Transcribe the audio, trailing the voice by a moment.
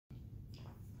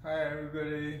Hi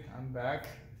everybody, I'm back.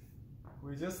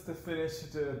 We just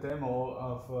finished the demo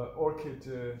of orchid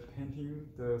painting,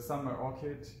 the summer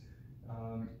orchid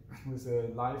with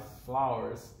live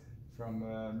flowers from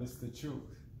Mr. Chu.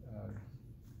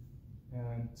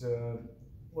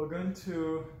 We're going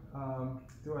to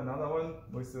do another one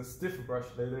with a stiff brush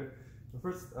later. But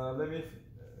first, let me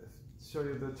show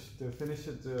you the finished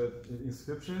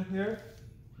inscription here,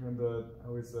 and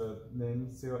with a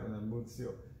name seal and a mood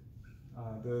seal.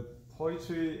 The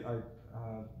poetry I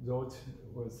wrote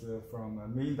was from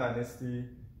Ming Dynasty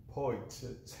poet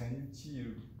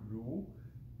Cymbidium.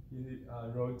 He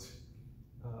wrote,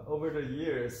 over the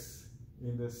years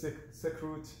in the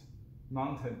Sacred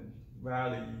Mountain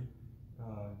Valley,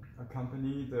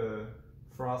 accompanied the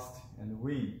frost and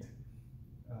wind,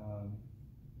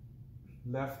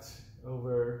 left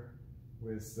over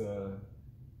with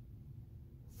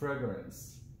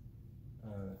fragrance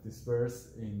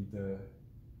dispersed in the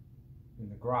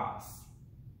grass.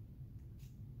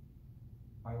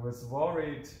 I was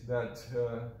worried that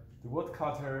the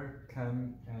woodcutter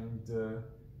can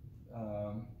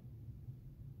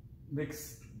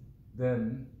mix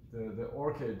then the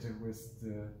orchid with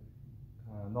the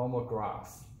normal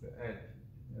grass,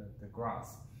 the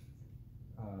grass.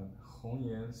 红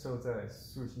颜受在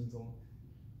树心中.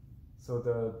 So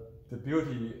the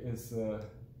beauty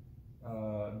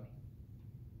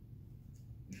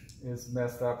is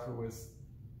messed up with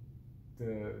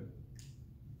the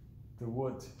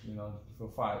wood, for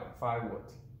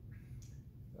firewood.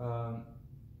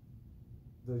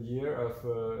 The year of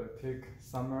pig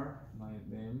summer, my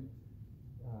name,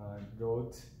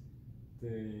 wrote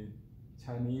the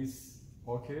Chinese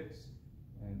orchid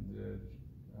and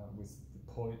with the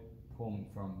poem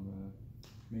from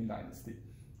Ming Dynasty.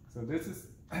 So this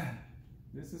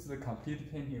is the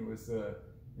complete painting with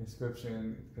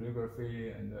inscription, calligraphy,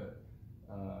 and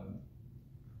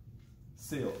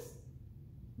seals.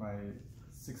 My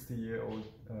 60-year-old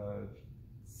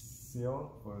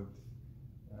seal for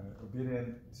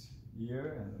obedient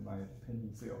year, and my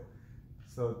painting seal.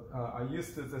 So I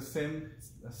used the same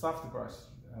soft brush,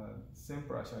 same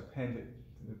brush I painted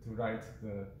to write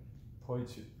the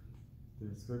poetry, the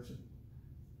inscription.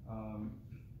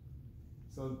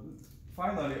 So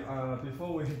finally,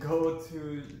 before we go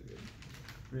to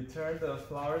return the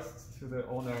flowers to the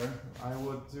owner, I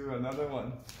will do another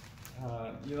one.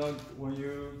 When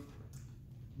you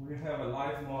have a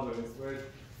live model, it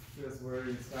feels very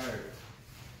inspired,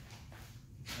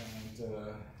 and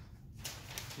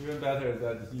even better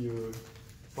that you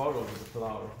borrow the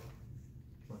flower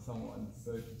from someone.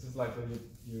 So just like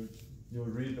you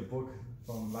read the book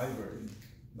from library,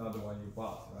 not the one you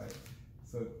bought, right?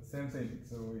 So same thing.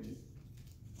 So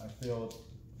I feel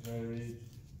very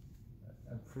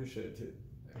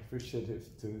appreciative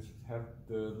to have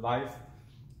the live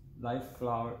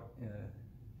flower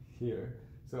here.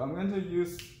 So I'm going to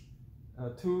use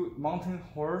two mountain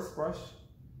horse brush.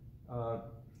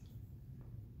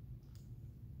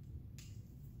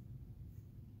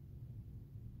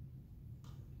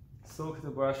 Soak the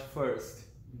brush first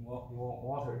in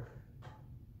water.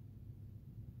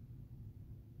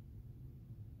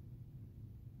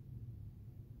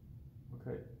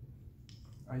 Okay.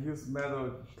 I use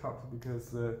metal cup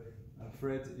because I'm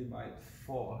afraid it might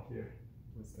fall here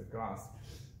with the glass.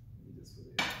 Let me just put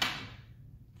it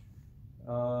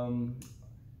in.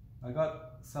 I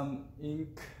got some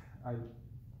ink I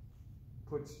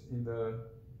put in the,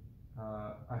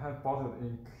 I have bottled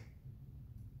ink,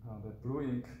 the blue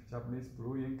ink, Japanese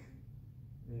blue ink,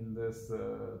 in this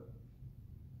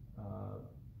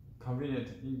convenient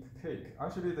ink cake.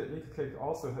 Actually, the ink cake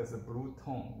also has a blue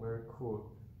tone, very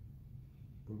cool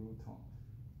blue tone.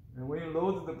 And when you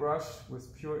load the brush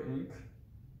with pure ink,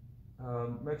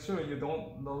 make sure you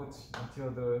don't load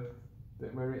until the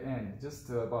very end. Just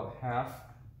about half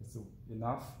is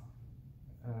enough,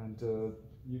 and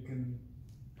you can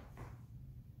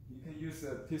use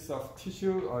a piece of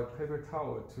tissue or paper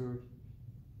towel to.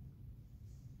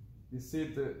 You see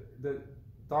the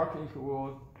dark ink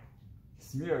will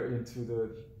smear into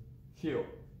the heel,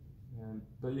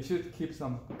 but you should keep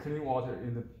some clean water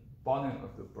in the bottom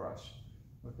of the brush.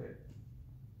 Okay.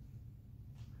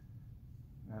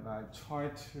 And I try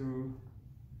to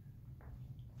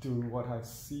do what I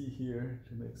see here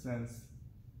to make sense.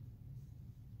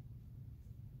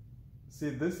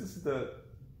 See, this is the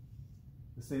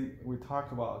thing we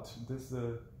talked about.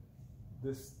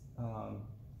 This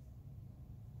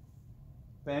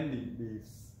bending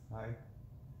leaves, right?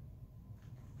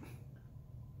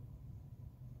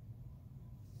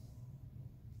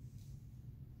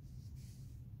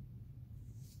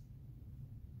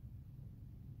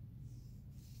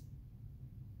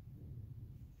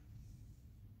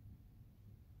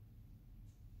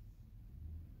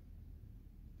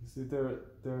 see,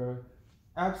 they're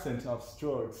absent of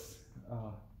strokes.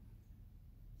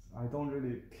 I don't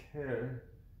really care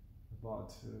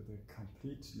about the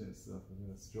completeness of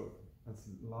the stroke, as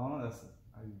long as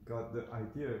I got the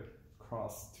idea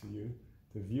across to you,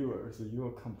 the viewer, so you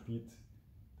will complete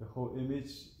the whole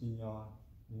image in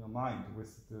your mind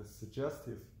with the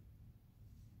suggestive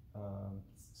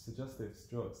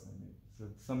strokes. I mean, so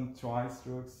some dry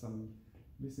strokes, some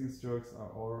missing strokes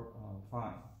are all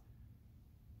fine.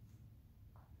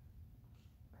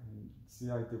 And see,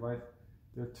 I divide.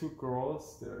 There are two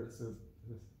girls there. So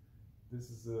this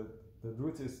is the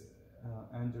root is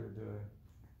under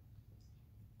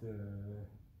the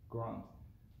ground,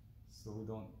 so we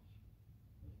don't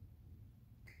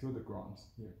do the ground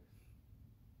here.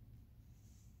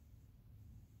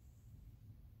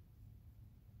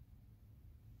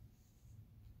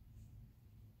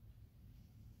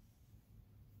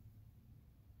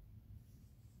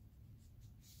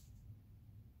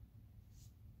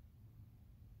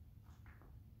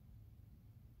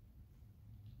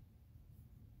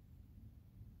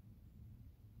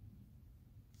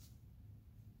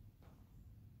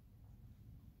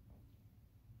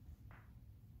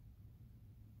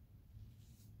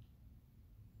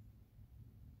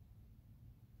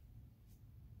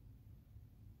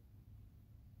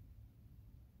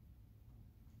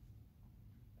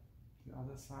 The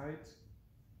other side.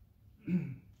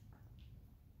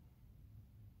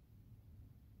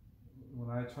 When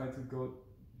I try to go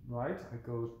right, I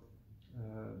go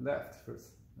left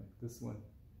first, like this one.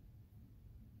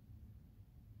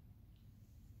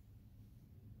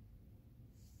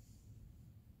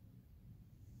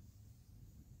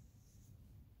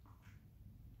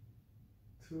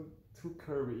 Too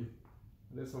curvy,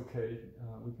 but it's okay.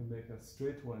 We can make a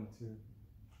straight one to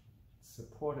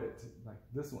support it, like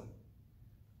this one.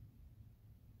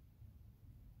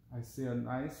 I see a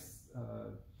nice,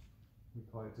 we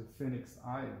call it the phoenix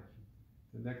eye,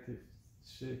 the negative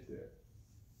shape there.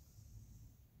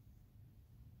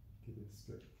 Keep it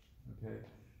straight, okay.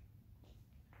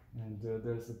 And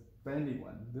there's a bendy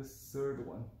one, this third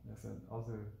one, that's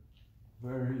another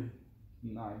very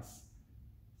nice.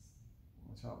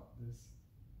 Watch out, this.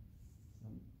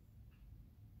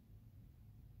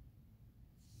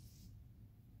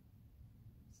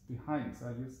 It's behind, so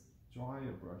I use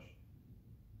dryer brush.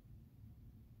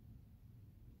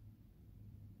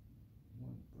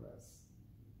 One press.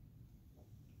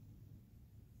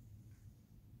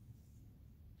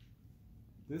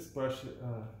 This brush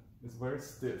is very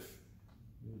stiff.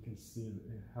 You can see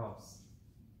it helps.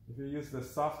 If you use the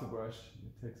soft brush,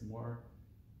 it takes more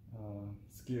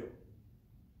skill.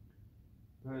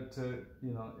 But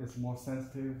you know, it's more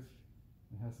sensitive.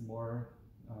 It has more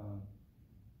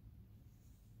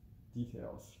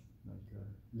details, like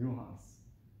nuance,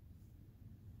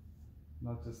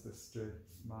 not just a straight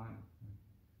line.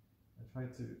 I try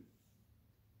to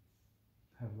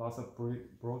have lots of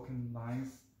broken lines,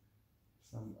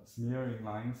 some smearing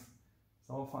lines. It's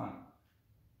all fine.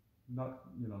 Not,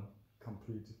 you know,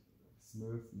 complete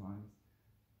smooth lines.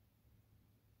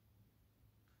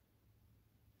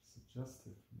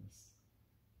 Suggestiveness.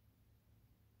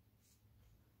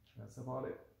 That's about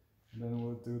it. And then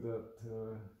we'll do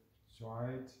the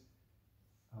dried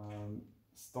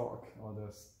stalk or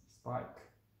the spike.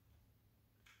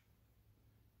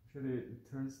 Actually,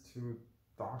 it turns to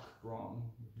dark brown.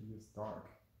 We can use dark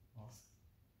also.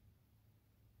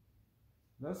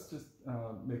 Let's just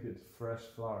make it fresh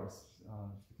flowers,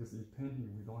 because in painting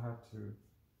we don't have to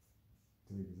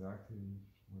do exactly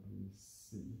what we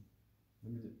see.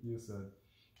 Let me use a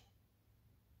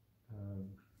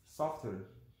softer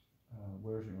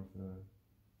version of the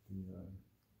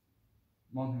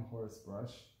mountain horse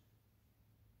brush.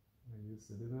 I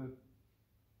use a little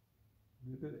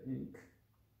bit of ink.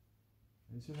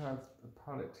 It should have a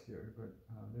palette here, but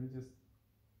let me just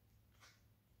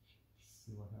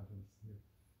see what happens here.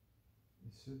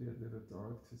 It should be a little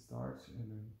dark to start and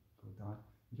then go down.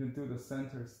 You can do the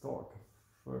center stalk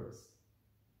first.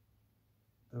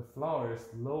 The flower is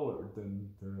lower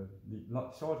than the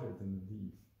leaf, shorter than the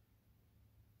leaf.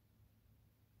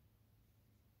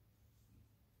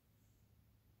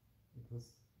 It was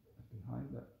behind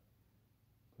that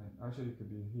plant. Actually, it could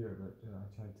be here, but I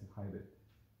tried to hide it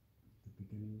at the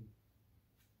beginning.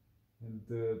 And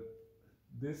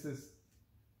these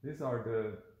are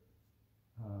the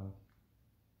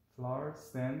flower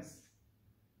stems.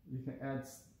 You can add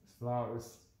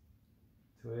flowers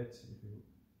to it if you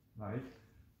like.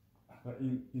 But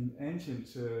in ancient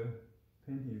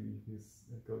painting, if you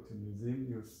go to museum,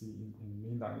 you'll see in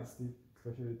Ming Dynasty,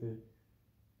 especially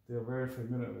they are very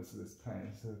familiar with this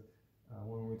plant. So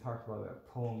when we talked about that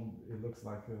poem, it looks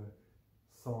like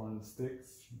a thorn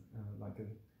sticks, like a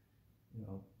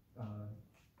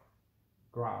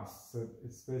grass. So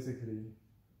it's basically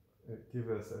give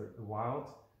us a wild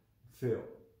feel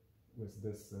with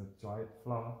this dried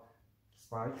flower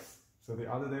spikes. So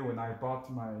the other day when I bought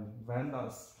my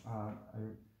vandas,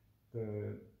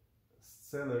 the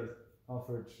seller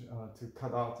offered to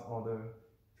cut out all the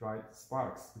dried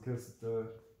sparks because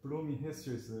the blooming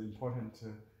history is important.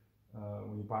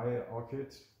 When you buy an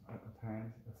orchid, a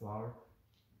plant, a flower,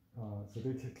 so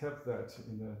they kept that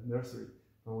in the nursery.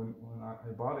 But when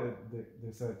I bought it,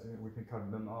 they said we can cut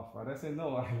them off. But I said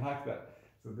no, I like that.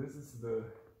 So this is the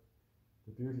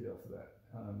beauty of that.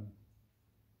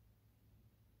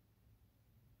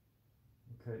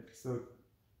 Okay, so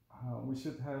we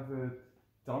should have a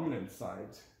dominant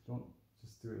side. Don't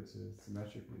just do it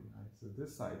symmetrically. Right? So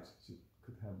this side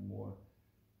could have more.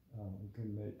 We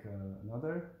can make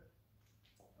another,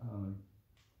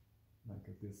 like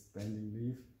this bending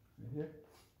leaf right here,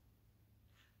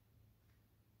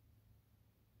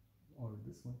 or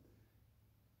this one.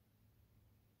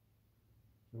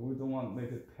 So we don't want to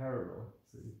make it parallel,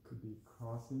 so it could be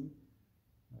crossing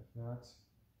like that.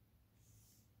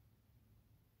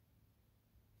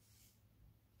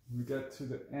 When we get to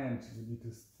the end, we need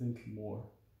to think more.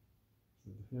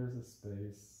 So here's a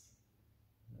space.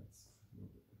 Let's move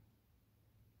it.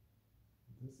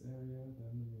 This area,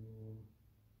 then we will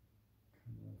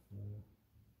kind of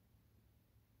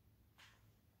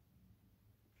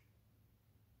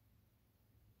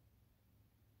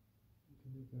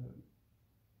give it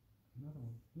another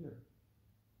one here.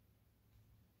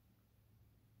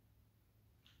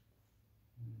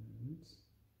 And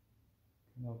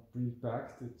kind of bring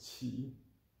back the qi.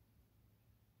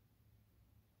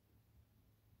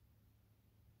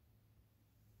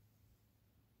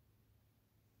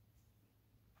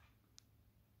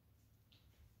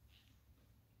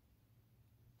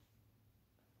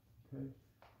 Okay.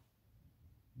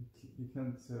 You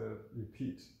can't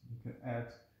repeat. You can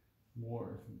add more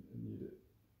if needed.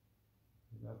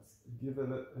 That's give it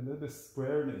a little bit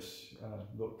squarish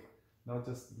look, not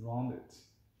just rounded.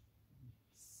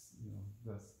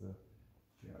 That's the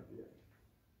idea.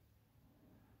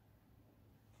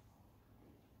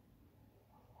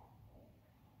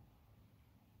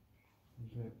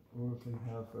 Okay, we can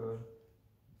have a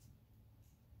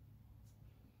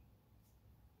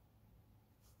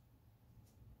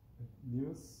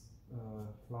news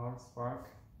flower spark.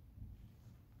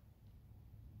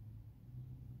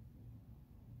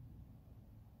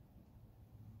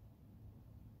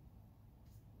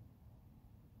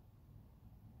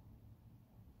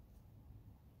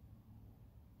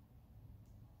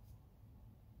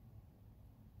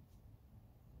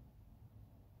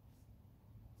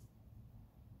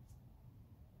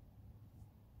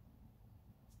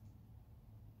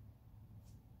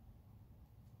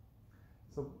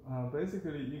 So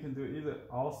basically, you can do either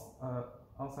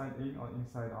outside in or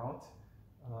inside out,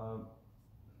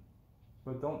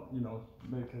 but don't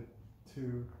make it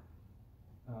too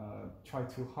try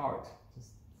too hard.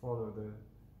 Just follow the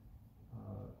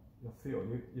your feel.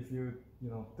 If you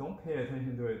don't pay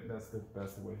attention to it, that's the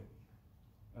best way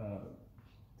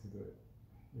to do it.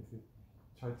 If you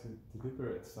try to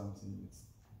deliberate something, it's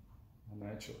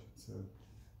unnatural. So.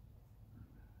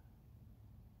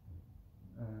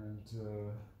 And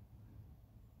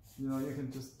you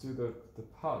can just do the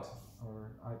pot, or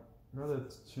I rather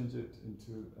change it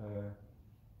into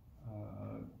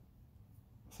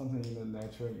something in the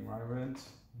natural environment,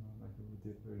 like we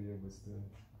did earlier with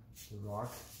the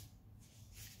rock.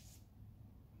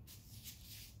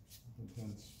 You can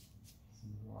paint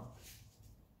some rock.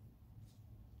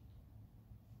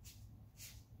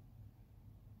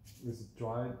 With a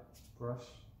dry brush.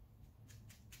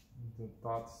 To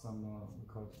dot some we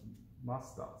call it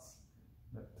mask dots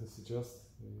to suggest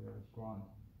the ground.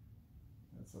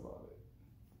 That's about it.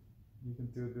 You can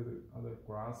do the other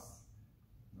grass,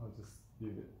 or just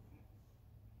leave it.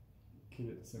 Keep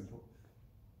it simple.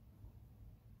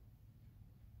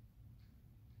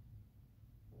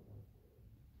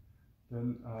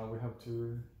 Then we have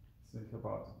to think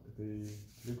about the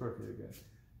calligraphy again.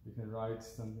 You can write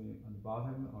something on the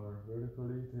bottom or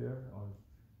vertically there, or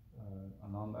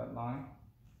along that line,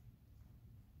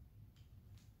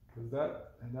 because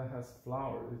that has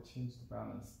flower. It changed the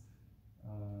balance.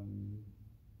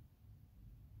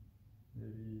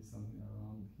 Maybe something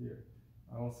around here.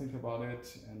 I will think about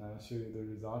it and I'll show you the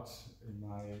result in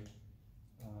my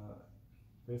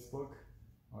Facebook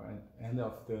or at the end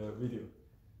of the video.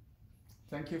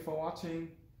 Thank you for watching.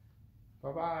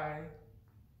 Bye bye.